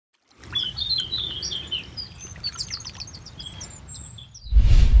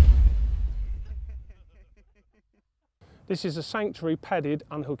This is a Sanctuary padded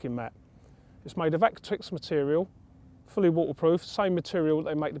unhooking mat. It's made of Actex material, fully waterproof, same material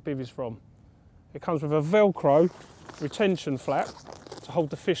that they make the bivvies from. It comes with a Velcro retention flap to hold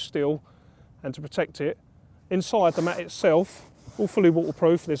the fish still and to protect it. Inside the mat itself, all fully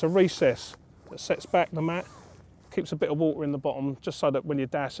waterproof, there's a recess that sets back the mat, keeps a bit of water in the bottom just so that when you're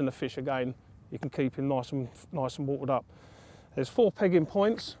dashing the fish again, you can keep him nice and watered up. There's 4 pegging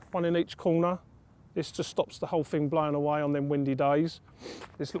points, 1 in each corner. This just stops the whole thing blowing away on them windy days.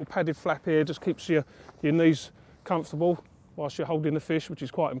 This little padded flap here just keeps your knees comfortable whilst you're holding the fish, which is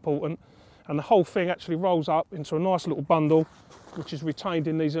quite important. And the whole thing actually rolls up into a nice little bundle, which is retained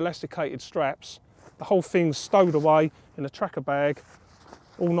in these elasticated straps. The whole thing's stowed away in a Trakker bag,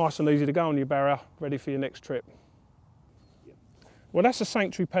 all nice and easy to go on your barrow, ready for your next trip. Well, that's a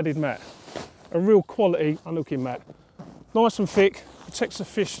Sanctuary padded mat, a real quality unhooking mat. Nice and thick, protects the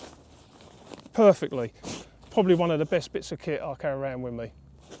fish perfectly. Probably one of the best bits of kit I carry around with me.